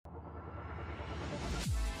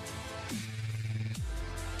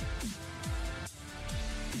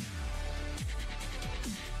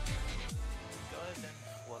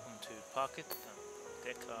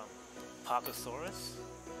deck Parkasaurus.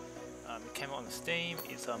 It came out on Steam.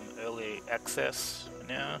 It's early access right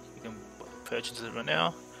now. You can purchase it right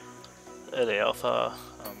now. Early alpha.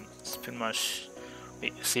 It's pretty much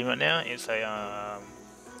what you see right now. It's a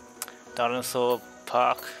Dinosaur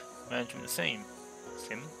Park management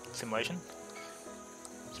simulation.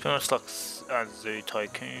 It's pretty much like a zoo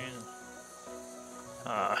tycoon.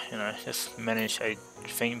 You know, just manage a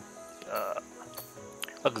theme,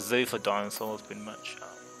 like a zoo for dinosaurs, pretty much.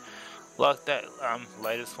 Like that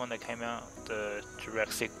latest one that came out, the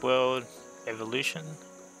Jurassic World Evolution,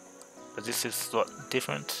 but this is a lot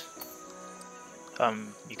different.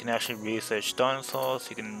 You can actually research dinosaurs,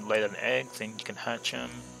 you can lay down eggs and you can hatch them.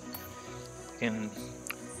 You can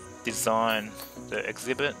design the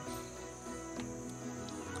exhibit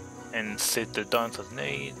and suit the dinosaur's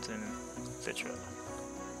needs, and etc.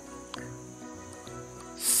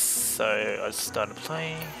 So I started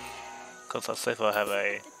playing because I so far have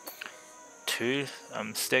a two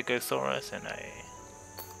Stegosaurus and a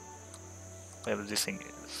whatever this thing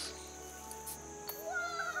is,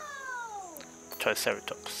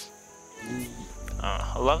 Triceratops.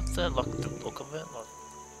 I love the look of it, like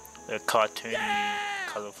the cartoony,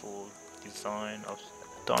 colourful design of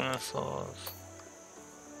dinosaurs.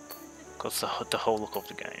 Because the whole look of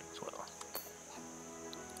the game as well.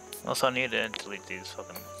 Also, I need to delete these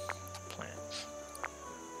fucking plants.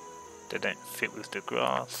 They don't fit with the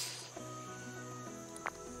grass.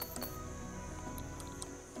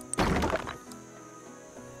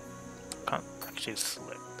 Can't actually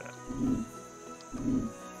select that.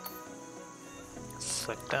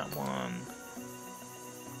 Select that one.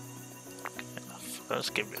 Okay,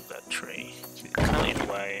 let's get rid of that tree. It's kind of in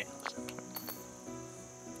the way.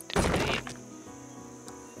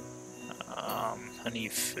 I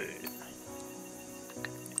need food.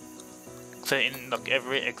 So in like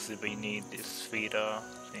every exhibit you need this feeder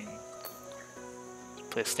thing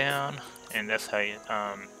placed down, and that's how you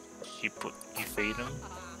feed them.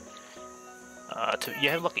 You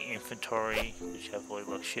have like an inventory which have all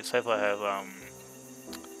like shit. So if I have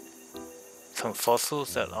some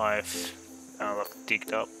fossils that I've like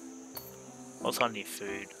digged up, also I need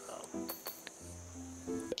food.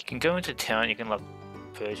 You can go into town. You can like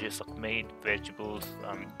purchase like meat, vegetables,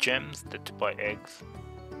 gems to buy eggs.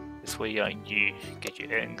 This way you get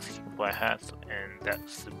your eggs, you can buy hats, and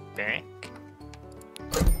that's the bank.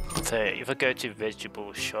 So if I go to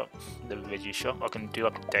vegetable shop, the veggie shop, I can do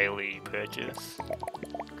like a daily purchase.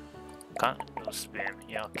 Can't do spam?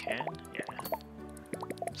 Yeah, I can. Yeah.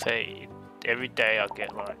 So every day I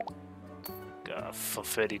get like for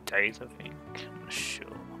 30 days, I think. I'm not sure.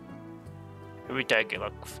 Every day I get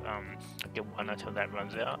like I get one until that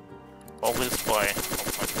runs out. I'll just buy a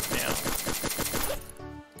bunch now.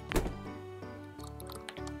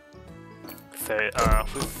 So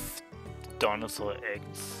with dinosaur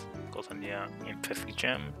eggs, goes on the imperfect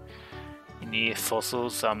gem. You need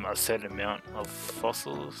fossils, a certain amount of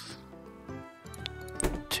fossils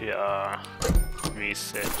to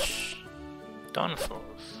research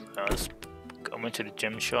dinosaurs. I went to the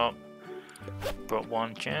gem shop, brought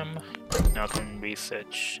one gem. Now I can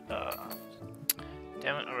research.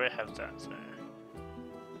 Damn it, I already have that, so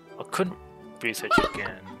I could research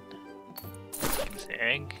again. Here's the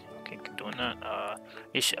egg. Okay, keep doing that.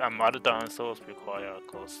 Each other dinosaurs require, of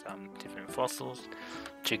course, different fossils.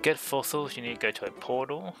 To get fossils, you need to go to a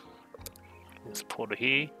portal. There's a portal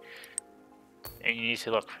here, and you need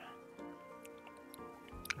to like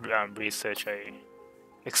research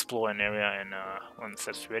explore an area, and once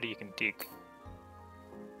that's ready, you can dig.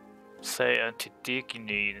 So to dig, you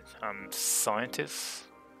need scientists,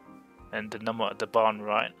 and the number at the bottom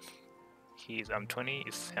right, here's 20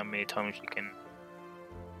 is how many times you can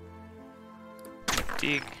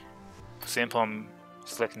dig. For example, I'm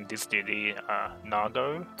selecting this duty,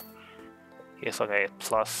 Nago. Here's like a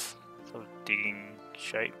plus sort of digging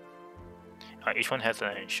shape. Each one has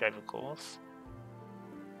their own shape, of course.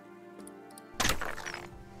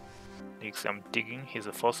 I'm digging. Here's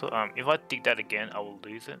a fossil. If I dig that again, I will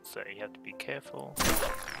lose it, so you have to be careful.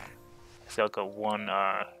 So I've got one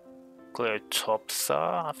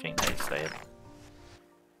Cleotopsa, I think they say it.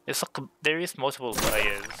 It's like there is multiple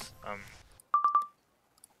layers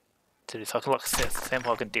to this. I can like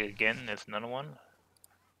sample. I can dig again. There's another one.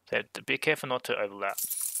 So be careful not to overlap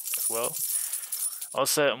as well.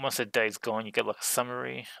 Also, once the day's gone, you get like a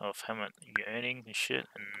summary of how much you're earning and shit,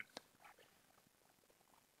 and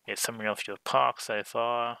yeah, summary of your park so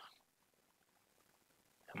far.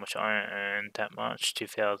 How much I earned that much?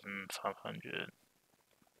 2,500.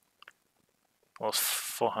 Well,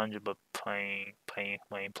 400 by paying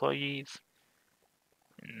my employees.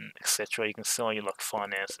 etc. You can see all your like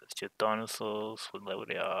finances, your dinosaurs, what level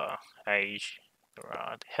they are, age,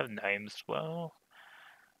 they have names as well.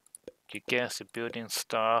 You guess the building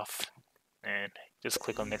stuff, and just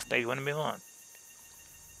click on next day. You want to move on.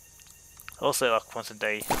 Also, like once a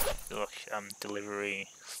day, like delivery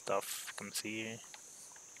stuff comes here.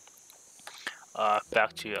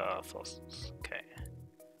 Back to your fossils. Okay.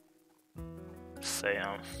 Say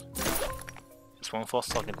just one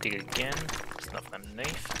fossil. I can dig it again. There's nothing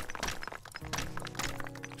underneath.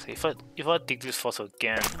 So if I dig this fossil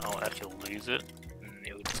again, I'll actually lose it, and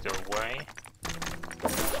it will just go away.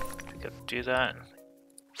 I got to do that.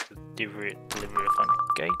 So delivery from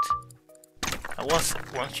the gate. And once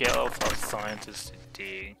you have a scientist to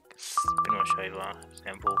dig, pretty much over.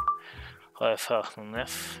 Example, I have half on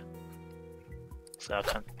left, so I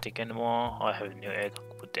can't dig anymore. I have a new egg I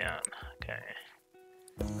can put down. Okay.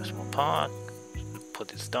 Small park. Put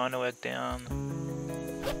this dino egg down.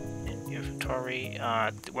 In inventory.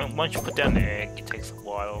 Once you put down the egg, it takes a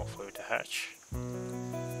while for it to hatch. You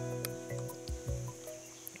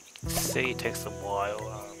can see it takes a while.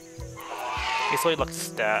 It's like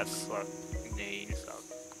stats, like these.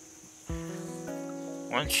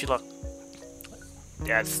 Once you like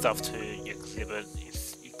add stuff to your exhibit,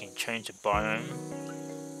 you can change the biome.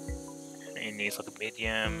 It needs like a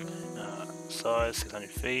medium size, 600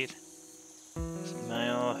 feet. It's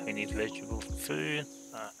male. It needs vegetable food.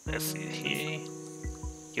 Let's see here.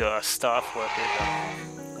 Your staff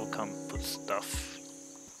workers will come put stuff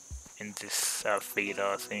in this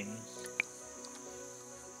feeder thing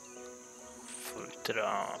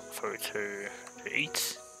for it to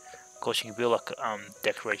eat. Of course, you can build like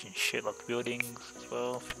decoration shit like buildings as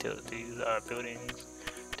well. These buildings,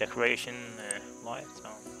 decoration, lights.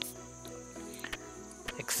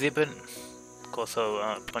 Exhibit. Also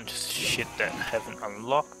a bunch of shit that haven't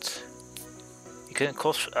unlocked. You can of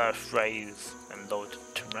course raise and lower the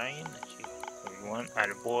terrain if you want. Add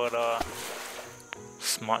water,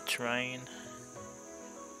 smart terrain.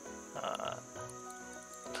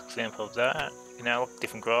 Example of that. You can now look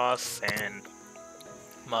different grass and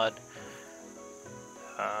mud.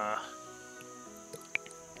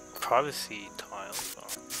 Privacy tiles.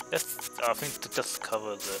 I think to just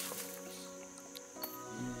cover the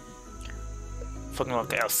fucking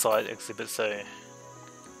like outside exhibit, so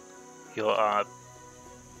your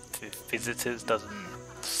visitors doesn't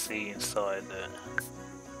see inside the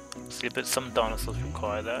exhibit. Some dinosaurs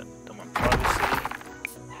require that. Don't want privacy.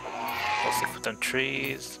 Also put down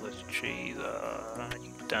trees. There's trees. You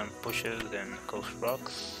can put down bushes and of course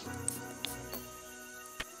rocks.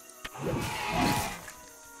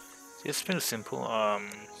 So it's pretty simple. I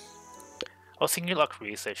was thinking like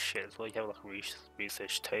research shit as well. You have like a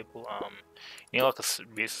research table. You know, like a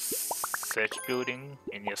research building,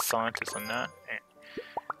 and you're a scientist on that. And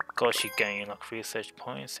of course, you gain like research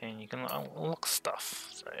points, and you can unlock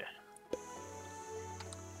stuff. So yeah,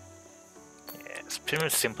 it's pretty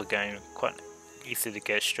much a simple game. Quite easy to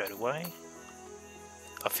get straight away.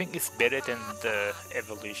 I think it's better than the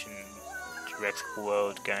Evolution Jurassic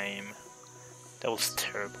World game. That was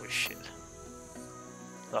terrible shit.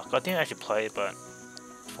 Like I didn't actually play it, but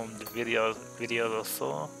from the videos I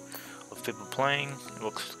saw of people playing, it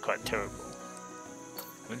looks quite terrible.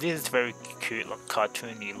 I mean, this is very cute, like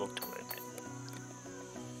cartoony look to it.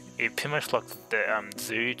 It pretty much like the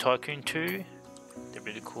Zoo Tycoon 2, the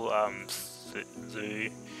really cool zoo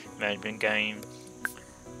management game.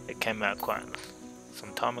 It came out quite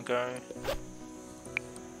some time ago.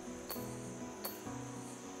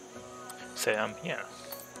 So yeah.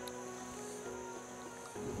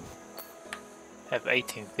 Have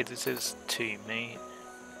 18 visitors, 2 meat,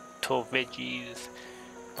 12 veggies,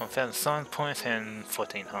 1,000 science points, and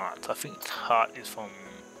 14 hearts. I think heart is from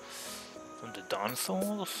the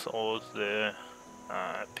dinosaurs or the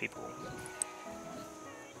people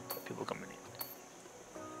coming in.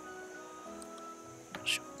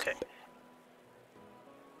 Okay.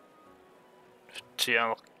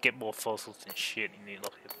 To get more fossils and shit, you need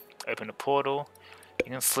like open a portal.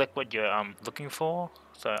 You can select what you're looking for.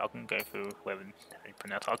 So I can go through whatever you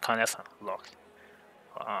pronounce. I can't. That's unlocked.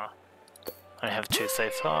 I have 2 so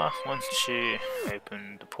far. Once you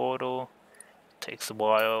open the portal, it takes a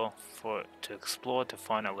while for it to explore to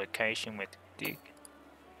find a location where to dig.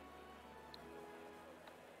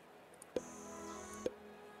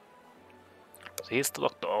 So here's the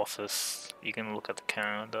office. You can look at the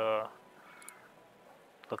calendar,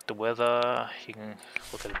 look at the weather. You can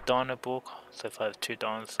look at the dino book. So if I have 2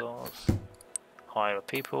 dinosaurs, hire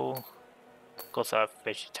people. Of course, I have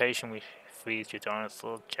vegetation, which feeds your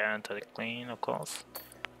dinosaur, janitor to clean, of course.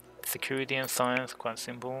 Security and science, quite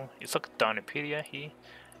simple. It's like a Dinopedia here.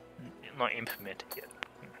 not implemented yet.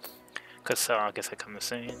 Because I guess I come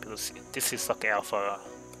soon, because this is like alpha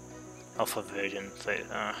version, so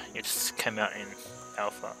it just came out in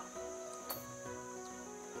alpha.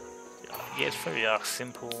 Yeah, it's very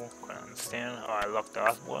simple. I understand. I like the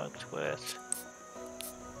artwork to it.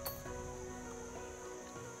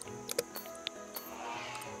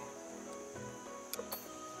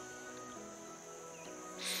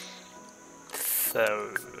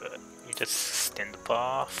 So you just extend the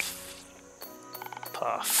path.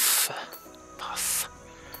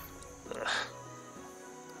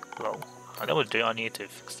 Lol. That would do. I need to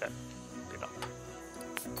fix that bit up.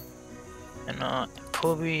 And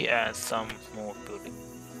probably add some more building.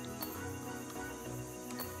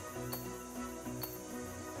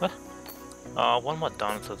 What? One more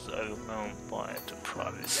dinosaur is overwhelmed by the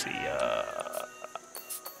privacy.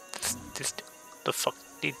 The fuck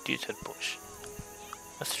did you to the bush?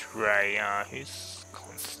 That's Ray. Who's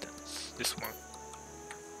Constance? This one.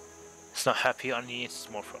 It's not happy. I need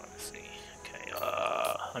more privacy. Okay.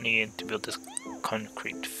 I need to build this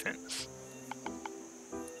concrete fence.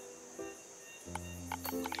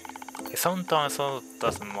 Some dinosaur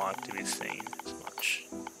doesn't like to be seen as much.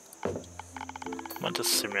 I want to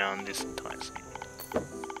surround this entire scene.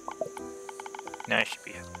 Now I should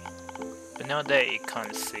be happy. But nowadays you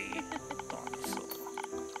can't see dinosaur.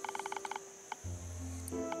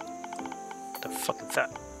 The fuck is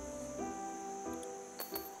that?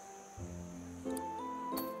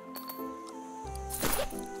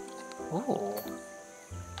 Ooh.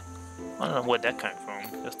 I don't know where that came from.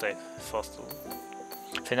 Just a fossil.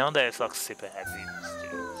 So nowadays it's like super happy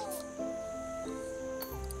students.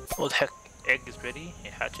 Well, the heck, egg is ready.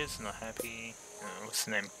 It hatches, not happy. What's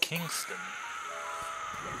the name? Kingston.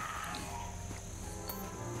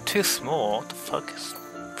 Too small. What the fuck is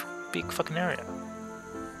big fucking area?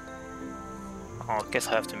 Oh, I guess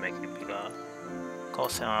I have to make it bigger.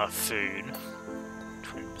 Cost our food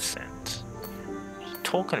 20%.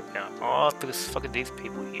 Talking about? Oh, because fucking these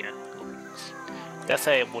people here. That's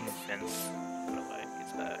a wooden fence.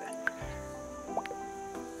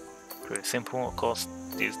 Very simple, of course.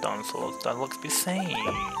 These dinosaurs don't look the same.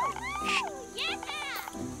 Oh, yeah!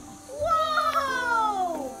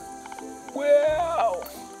 Whoa! Wow!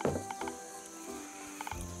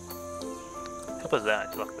 How about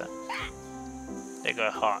that? You like that? There you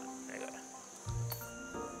go, heart. There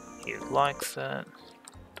you go. He likes it.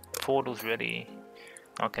 The portal's ready.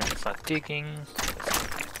 I can start digging.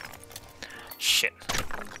 Shit.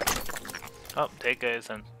 Oh, there goes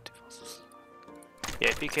and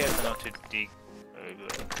yeah, be careful not to dig over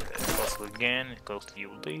the fossil again, because you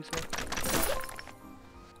will lose it.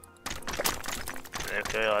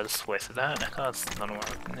 Okay, I just wasted that. I can't another one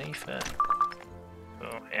underneath it.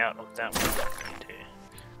 Oh, out of that one.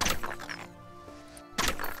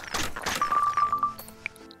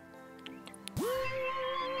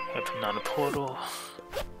 Open another portal.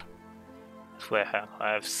 Where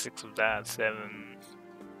I have 6 of that, 7,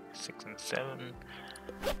 6 and 7.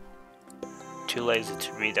 Too lazy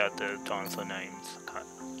to read out the dinosaur names. I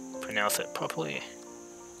can't pronounce it properly.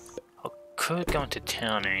 I could go into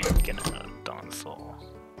town and get another dinosaur.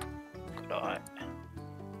 Could I?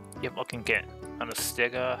 Yep, I can get another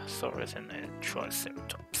Stegosaurus and a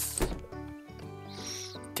Triceratops.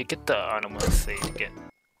 To get the item I see to get.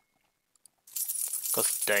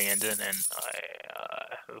 Because the day ended and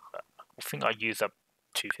I think I used up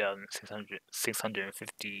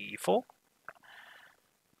 2,654.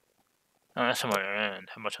 Oh, that's how much I earned.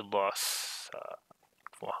 How much I lost?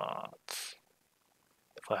 4 hearts.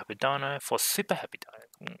 For happy dino. For super happy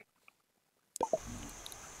dino.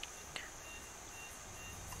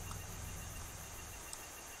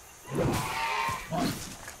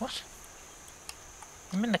 What?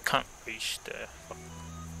 I mean I can't reach the.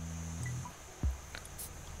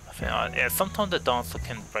 I think yeah, sometimes the dinosaur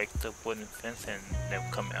can break the wooden fence and they'll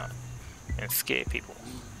come out and scare people.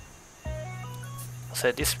 So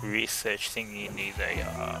this research thingy needs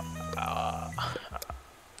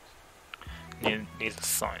needs a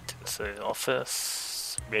scientist. So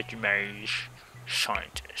office, resume,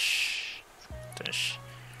 scientist.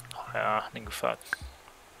 Hire, fuck.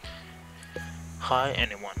 Hire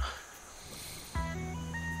anyone.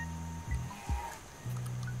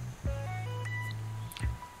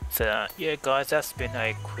 So yeah guys, that's been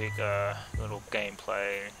a quick little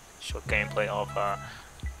short gameplay of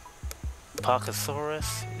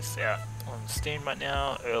Parkasaurus. It's out on Steam right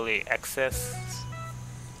now, early access.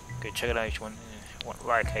 Go check it out if you want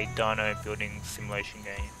like a dino building simulation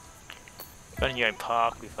game. Running your own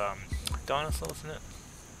park with dinosaurs in it.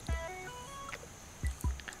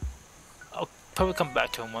 Probably come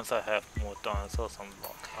back to him once I have more dinosaurs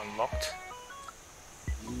unlocked.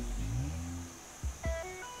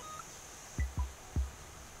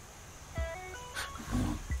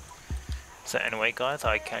 So anyway guys,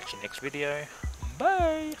 I catch you next video.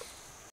 Bye!